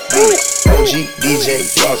 OG DJ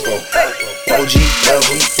Rocco. OG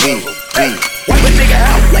LV. Wipe a nigga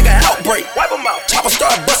out like an outbreak. Chopper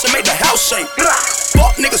start bustin', make the house shake.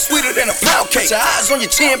 Fuck nigga sweeter than a pound cake. Your eyes on your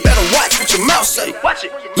chin, better watch what your mouth say.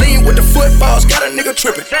 Lean with the footballs, got a nigga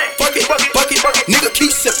trippin'. Fuck it, nigga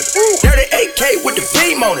keep sippin'. Dirty AK with the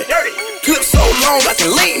beam on it. Clip so long I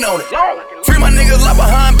can lean on it. Free my niggas like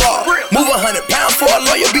behind bar. Move 100 pounds for a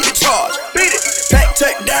lawyer, beat the charge. Pack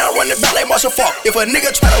tech down, run the back like Marshall Falk. If a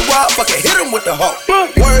nigga try to rob, fucking hit him with the hawk.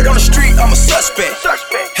 Word on the street, I'm a suspect.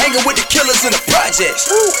 Hanging with the killers in the projects.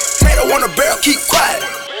 Tato on the barrel, keep quiet.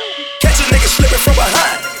 Catch a nigga slipping from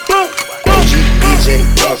behind. OG DJ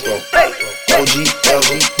Rocco. OG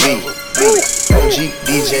LV. OG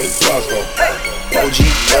DJ Rocco. OG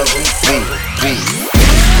LV.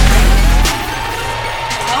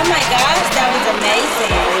 Oh my gosh, that was amazing.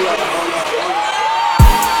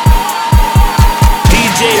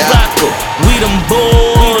 DJ Rocco, we them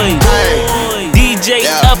boys. DJ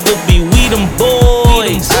Appleby, we them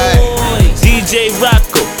boys. DJ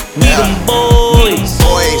Rocco, we them boys.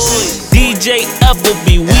 DJ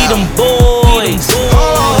Appleby, we them boys.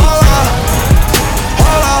 Hold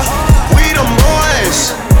on, we them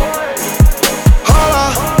boys. Hold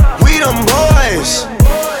on, we them boys.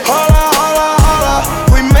 Hold on,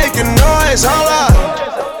 we making noise. Hold on.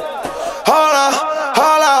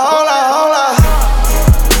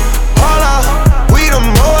 We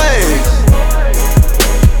them boys.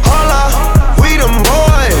 Hold on, we them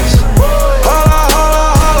boys. Hold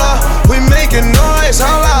on, we making noise.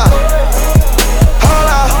 Hold on.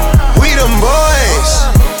 We them boys.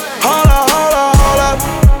 Hold on,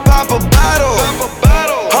 pop a bottle.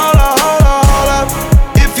 Hold on,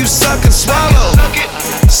 if you suck and swallow.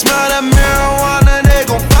 Smell that marijuana, they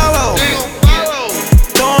gon' follow.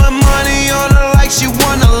 Throwing money on her like she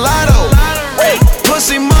won a lotto.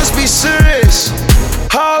 Pussy must be serious.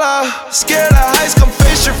 Hold up, scared of heights, come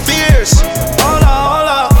face your fears. Hold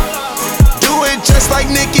up, do it just like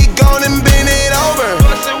Nicki, gone and bend it over.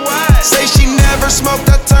 Say she never smoked,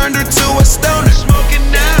 I turned her to a stoner.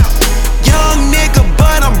 Young nigga,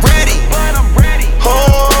 but I'm ready.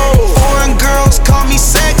 Oh, foreign girls call me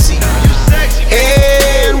sexy.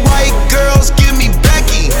 And white girls give me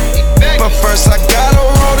Becky. But first I gotta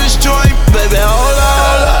roll this joint, baby. Hold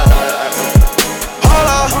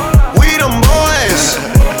on, we them boys.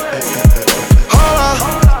 Hold on,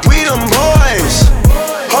 we them boys.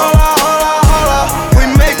 Hold on, we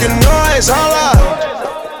making noise. Hold on.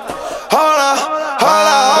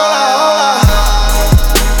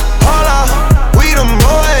 We them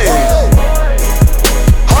boys.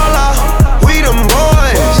 Hold on, we them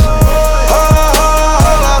boys.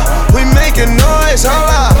 We making noise. Hold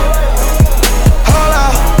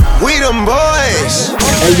on, we them boys.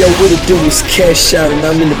 Hey yo, what it do is Cash Out, and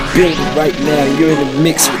I'm in the building right now. You're in the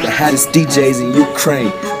mix with the hottest DJs in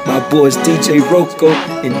Ukraine. My boys DJ Rocco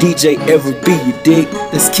and DJ Everby, you dig?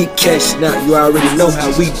 Let's keep cashing out. You already know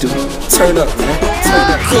how we do. Turn up, man. Turn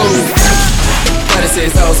up. But it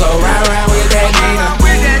says so round with that Nina.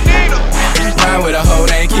 Ride with a hoe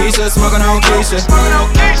named Keisha, smoking on Keisha.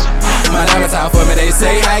 My diamonds out for me, they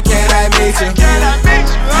say, how can I meet you?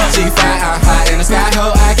 She fly, I'm hot in the sky,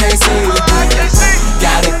 ho, I can't see you.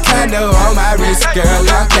 Got a condo on my wrist, girl,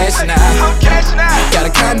 I'm cashing out. Got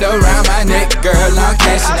a condo around my neck, girl, I'm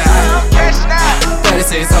cashing out.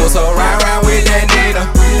 36 so round with that Nina.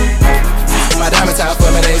 My diamonds out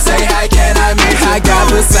for me, they say, how can I meet you? I got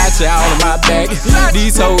Versace all on my back,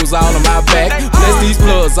 these hoes all on my back, plus these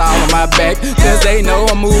plugs all on my back, cause they know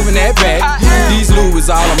I'm moving that back. These Louis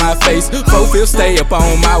all on my face, 4/5 stay up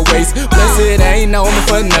on my waist, plus it ain't on me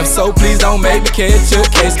for enough, so please don't make me catch your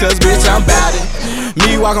case, cause bitch I'm bout it.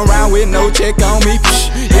 Me walking around with no check on me,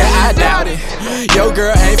 yeah I doubt it. Yo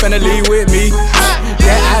girl ain't finna leave with me,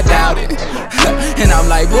 yeah I doubt it. And I'm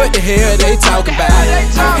like, what the hell they talking about?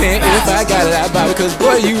 And if I got it, I buy it, cause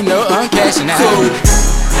boy, you know I'm cashing out.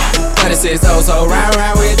 36 so round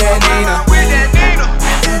with that Nina.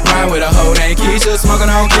 Ride with a hoe named Keisha,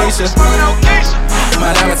 smoking on Keisha.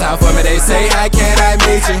 My diamonds out for me, they say, how can I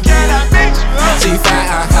meet you? She fly,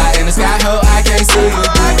 I'm hot in the sky, ho, I can't see you.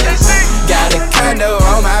 Got a condo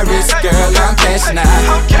on my wrist, girl, I'm cashing out.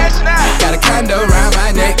 Got a condo around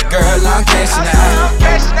my neck, girl, I'm cashing out.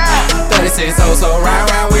 36 so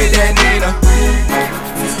round with that Nina.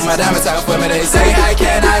 My diamonds out for me, they say, how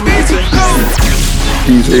can I meet you?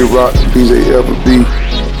 DJ Rock, DJ Everby,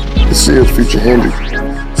 this is Future Hendrix,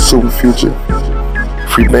 Super Future,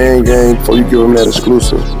 Free Band Gang, before you give them that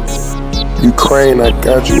exclusive. Ukraine, I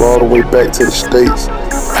got you all the way back to the States.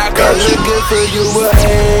 I got you. Good for you with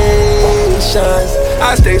Haitians.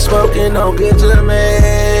 I stay smoking on good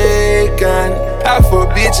Jamaican. I fuck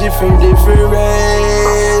bitches from different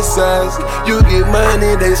races. You get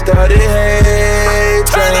money, they started hating.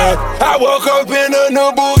 I woke up in a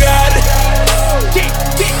new Bugatti.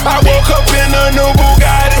 I woke up in a new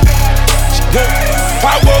Bugatti.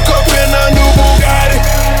 I woke up in a new Bugatti.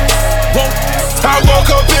 I woke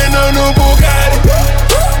up in a new Bugatti.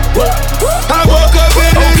 I woke up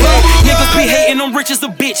in a new Bugatti. Niggas be hating, I'm rich as a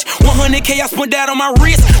bitch. 100K I spent that on my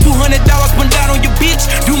wrist. $200 spent that on your bitch.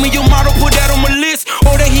 Do me your model, put that on my list.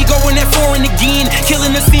 Oh, there he going that foreign again.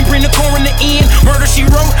 Killing the scene, bring the coroner in. Murder she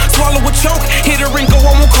wrote, swallow a choke. Hit her and go,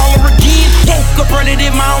 I won't call her again. Woke up, running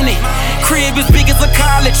it, mounted. Crib as big as a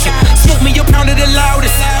college. Smoke me a pound of the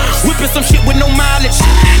loudest. Whipping some shit with no mileage.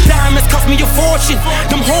 Diamonds cost me a fortune.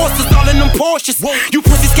 Them horses all in them Porsches. You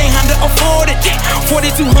pussies can't handle afford it.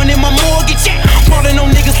 4,200 my mortgage. Ballin' on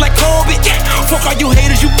niggas like Corbett. Fuck all you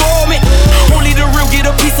haters, you bore me. Only the real get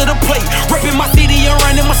a piece of the plate. Reppin' my city and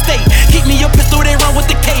running my state. Keep me a pistol, they run with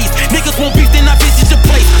the case. Niggas won't beef, then I visit your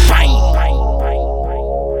place. Bang.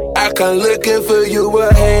 I come looking for you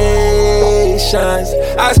with Haitians.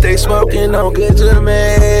 I stay smoking on good Jamaican.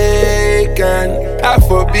 I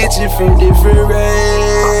fuck bitches from different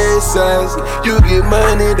races. You get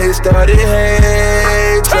money, they started hating.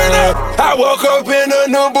 I woke up in a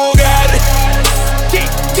new Bugatti.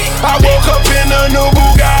 I woke up in a new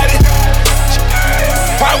Bugatti.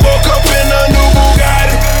 I woke up in a new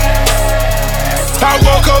Bugatti. I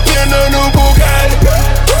woke up in a new Bugatti.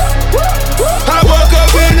 I woke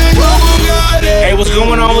up in a new Bugatti. Hey, what's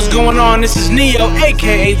going on? What's going on? This is Neo,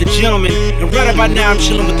 aka The Gentleman, and right about now I'm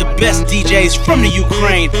chilling with the best DJs from the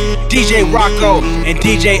Ukraine, DJ Rocco and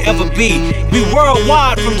DJ Ever B. We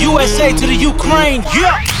worldwide from USA to the Ukraine.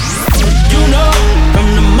 Yeah. You know,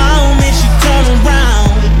 from the moment she turn around,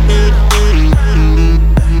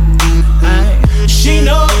 she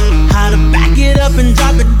know how to back it up and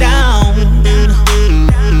drop it down.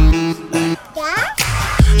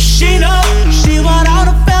 She know she want all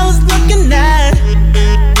the fellas looking at.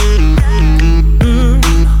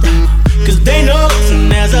 Cause they know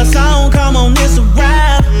soon as a song come on, it's a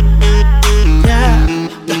rap. Yeah.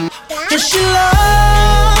 And she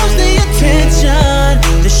loves the attention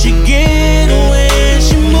that she get when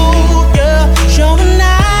she move, yeah. Showing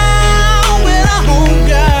out with her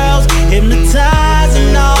homegirls,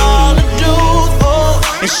 hypnotizing all the dudes, oh.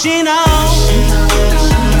 And she knows, but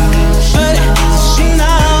she knows, she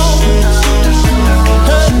knows.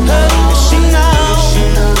 I know, she knows.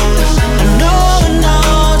 I know,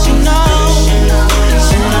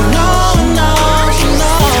 she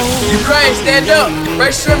knows. Ukraine, stand up.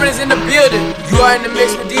 Fresh Sherman is in the building. You are in the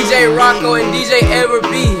mix with DJ Rocco and DJ Ever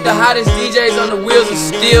B, the hottest DJs on the wheels of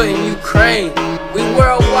steel in Ukraine. We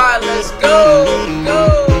worldwide, let's go,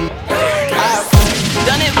 go. I've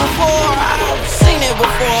done it before, I've seen it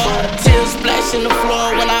before. Tears splash in the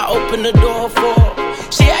floor when I open the door for her.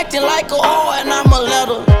 She acting like a whore and I'm a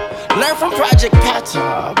letter. Learn from Project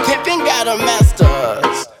Pattern. Pimpin' got a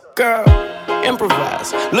master's. Girl,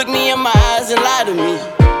 improvise. Look me in my eyes and lie to me.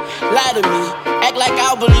 Lie to me. Act like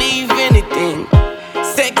I'll believe anything.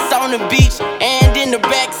 Sex on the beach and in the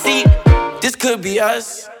backseat. This could be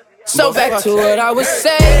us. So back to what I was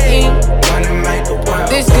saying.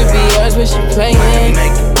 This could be us, but she playing.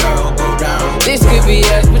 This could be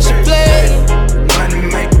us, but she playing.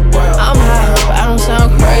 I'm high, but I don't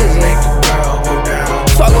sound crazy.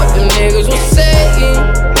 Fuck what them niggas was saying.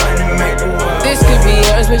 This could be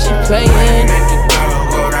us, but she playing.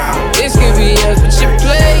 This could be us, but she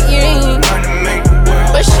playing.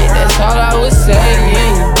 But shit, that's all I was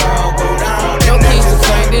saying. No keys to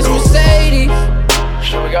crank this Mercedes.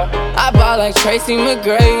 I bought like Tracy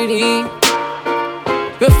McGrady.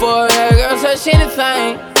 Before that girl touch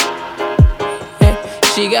anything,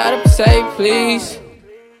 she gotta say please.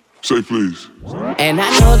 Say please. And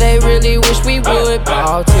I know they really wish we would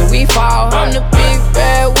ball till we fall. I'm the big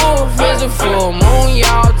bad wolf, it's a full moon,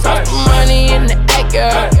 y'all. Toss the money in the air,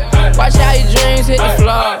 girl. Watch how your dreams hit the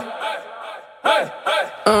floor.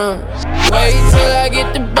 Wait till I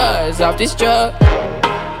get the buzz off this drug.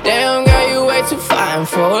 Damn girl, you way too fine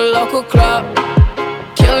for a local club.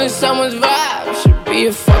 Killing someone's vibe should be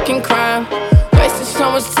a fucking crime. Wasting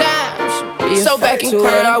someone's time should be a so back to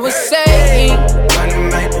what I was saying.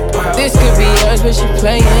 This could be us, but she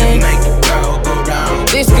playing.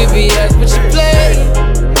 This could be us, but she playing.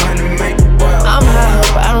 I'm high,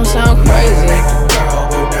 but I don't sound crazy.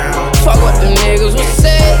 Fuck what them niggas was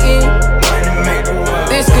saying.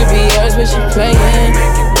 This could be us, but she playing.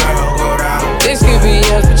 This could be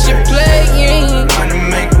us, but she playing.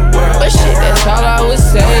 But shit, that's all I was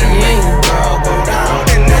saying.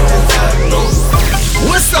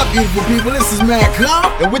 What's up, beautiful people. This is MEEK,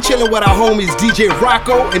 and we're chilling with our homies DJ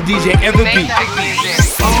Rocco and DJ Everbeat.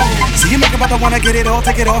 So you make about to wanna get it all,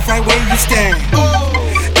 take it off right where you stand.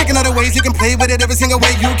 Thinking other ways you can play with it every single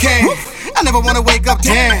way you can. I never wanna wake up,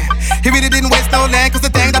 damn. He really didn't waste no land, cause the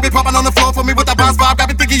thing that be popping on the floor for me with the bounce vibe, got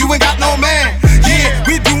me thinking you ain't got no man. Yeah,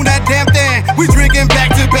 we do that damn thing. We drinking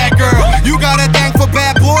back to back, girl. You got a thing for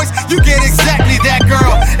bad boys, you get exactly that,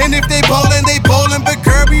 girl. And if they bowling, but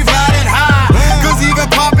girl, we riding high. Cause even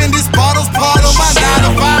popping this bottle's part of my 9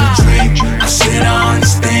 to 5. I said I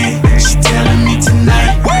understand. She telling me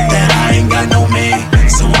tonight that I ain't got no man.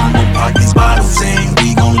 So I'm gon' park these bottles and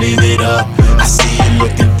we gon' live it up. I see you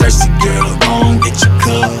looking thirsty, girl, gon' get your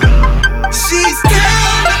cup. She's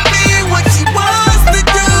telling me what she wants to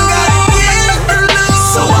do. Gotta get her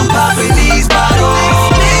loose. So I'm popping these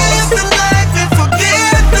bottles. Live the life and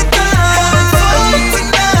forget the time.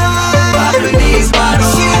 Popping these bottles.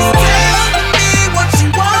 She's telling me what she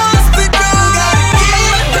wants to do. Gotta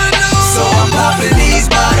get her loose. So I'm popping these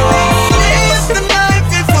bottles. Live the life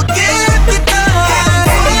and forget the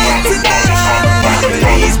time. Popping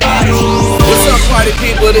these bottles. What's up, party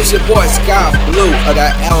people? This your boy Sky Blue of the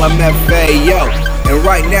LMFAO. And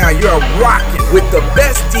right now you're rocking with the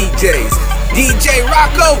best DJs, DJ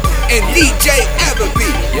Rocco and DJ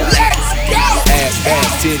Everbeat. Let's go!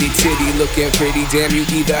 Ass, titty, looking pretty. Damn, you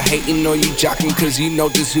either hating or you jocking, cause you know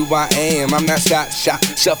just who I am. I'm not shot,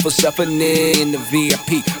 shuffling in the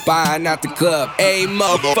VIP, buying out the club. Ayy,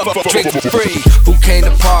 motherfucker, drinks free. Who came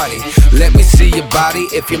to party? Let me see your body.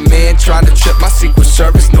 If your man trying to trip my Secret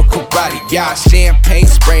Service, no karate. Y'all champagne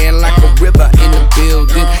spraying like a river in the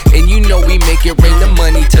building. And you know we make it rain, the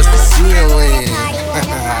money touch the ceiling.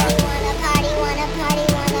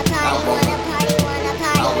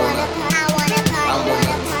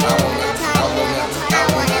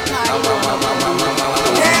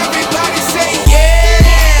 Everybody say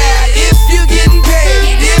yeah, if you're getting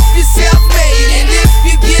paid, if you're self-made, and if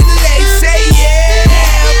you're getting laid, say yeah.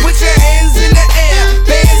 Put your hands in the air,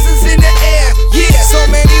 bands is in the air. Yeah, so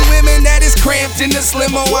many women that is cramped in the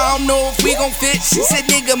limo. I don't know if we gon' fit. She said,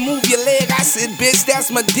 nigga, move your leg. I said, bitch, that's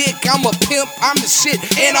my dick. I'm a pimp, I'm the shit,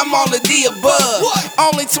 and I'm all of the above.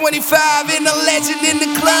 Only 25 and a legend in the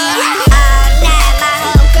club. All night, my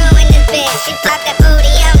whole crew in this bitch. She pop that booty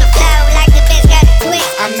on the floor like the bitch got a twist.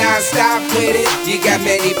 I'm non-stop with it. You got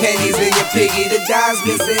many pennies in your piggy, the dimes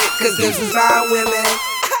missing, cause this is my women.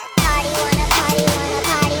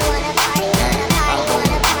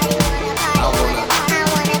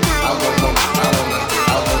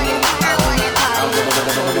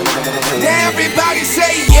 Everybody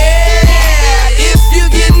say yeah, if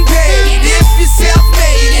you're getting paid, if you're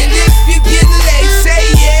self-made, and if you're getting laid, say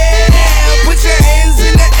yeah. Put your hands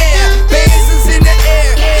in the air, bands is in the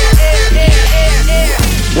air.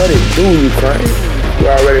 What it do, Ukraine? You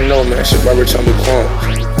already know, man. Shit by Rich on the Clone.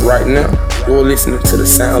 Right now, you're listening to the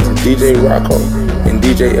sounds of DJ Rocco and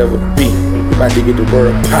DJ Everbeat. About to get the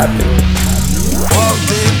world poppin'.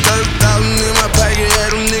 Walked in, 30,000 in my pocket,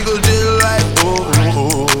 had them niggas just like,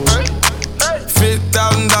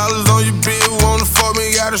 $50,000 on your bill, wanna fuck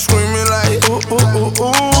me, gotta screamin' like,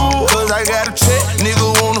 Cause I got a check, nigga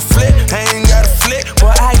wanna flip, I ain't got a flip,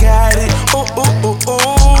 but I got it,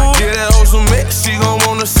 Get that hoe some mix, she gon'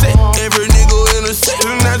 wanna sit, every nigga in the set,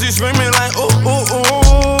 now she screamin' like,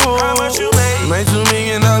 How much you made? Made $2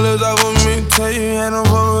 million off of me, tell you ain't no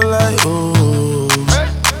fuckin' like,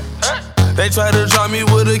 They tried to drop me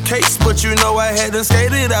with a case, but you know I had to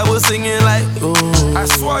skate it. I was singing like, ooh. I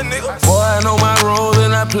swear, nigga. Boy, I know my role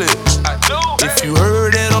and I play it. I do. If you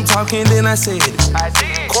heard that I'm talking, then I said it. I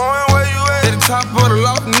did. Coin, where you at? At the top of the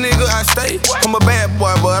loft, nigga, I stay. What? I'm a bad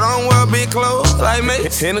boy, but I don't wear big clothes like me.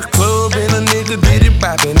 In the club, and a nigga did it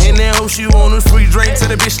boppin'. In that hoe, she want a free drink, tell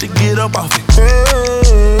the bitch to get up off it.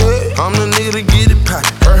 Hey, I'm the nigga to get it poppin'.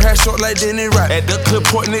 Her hair short like Denny Rock. At the clip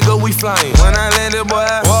port, nigga, we flyin'. When I landed, boy,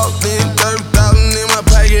 I walked in 30,000 in my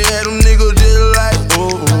pocket, had them niggas just like,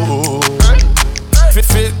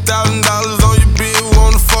 $50,000 on your bill,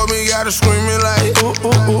 wanna fuck me, gotta screamin' like,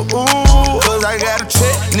 Cause I got a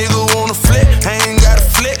check, nigga wanna flip, I ain't got a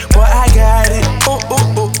flip, but I got it,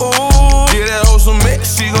 Get that hoe some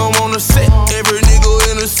mix, she gon' wanna sit, every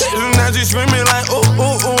nigga in the set, now she screamin' like, How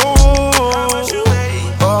much you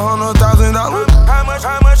made? $100,000. How much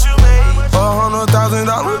you made? $100,000.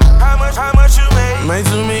 How much you made? Made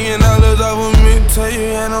 $2 million off of me, tell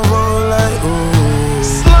you ain't no roll like,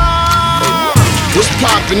 What's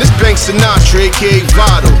poppin'? This Bank Sinatra, aka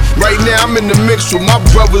Vado. Right now I'm in the mix with my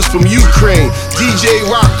brothers from Ukraine, DJ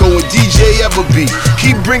Rocco and DJ Everbeat.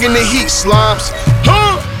 Keep bringing the heat, slimes.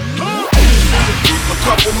 A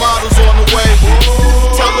couple models on the way.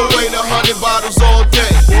 Tell her wait 100 bottles all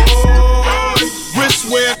day.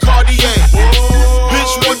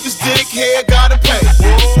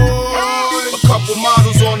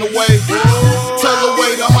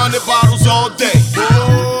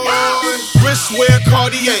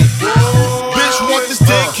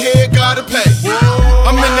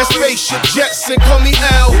 spaceship Jetson, call me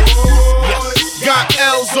L. Got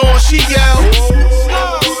L's on, she yell.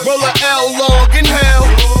 Roll a L long in hell.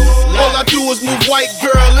 All I do is move white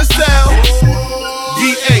girl and sell.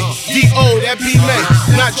 D-A-D-O, that B-May.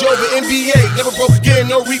 Not Joe, but NBA. Never broke again,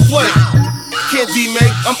 no replay. Can't D-May,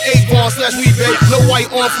 I'm A-Ball/Rebate. No white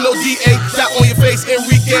on for no D-A. That on your face,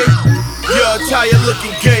 Enrique. Your attire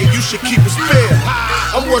looking gay, you should keep it spare.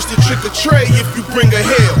 I'm worse than Trick or Tray if you bring a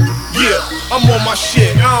hair. Yeah, I'm on my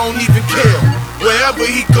shit, I don't even care. Wherever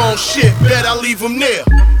he gon' shit, bet I leave him there.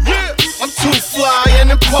 Yeah, I'm too fly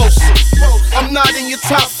and impulsive. I'm not in your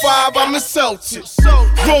top 5, I'm insulted.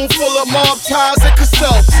 Room full of mob ties and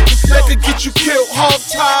consultants that could get you killed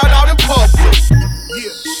hog-tied out in public.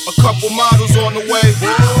 Yeah, a couple models on the way.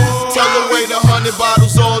 Tell her wait 100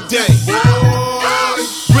 bottles all day.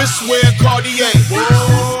 Wristwear Cartier.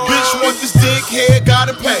 Bitch want this dick, hair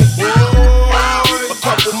gotta pay. A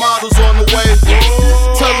couple models on the way.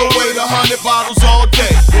 Tell her wait 100 bottles all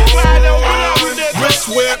day.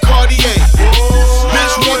 Wristwear Cartier.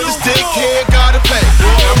 Bitch want this dick, hair gotta pay.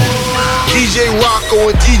 DJ Rocco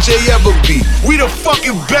and DJ Everbeat. We the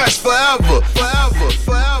fucking best forever. Forever,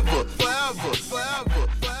 forever.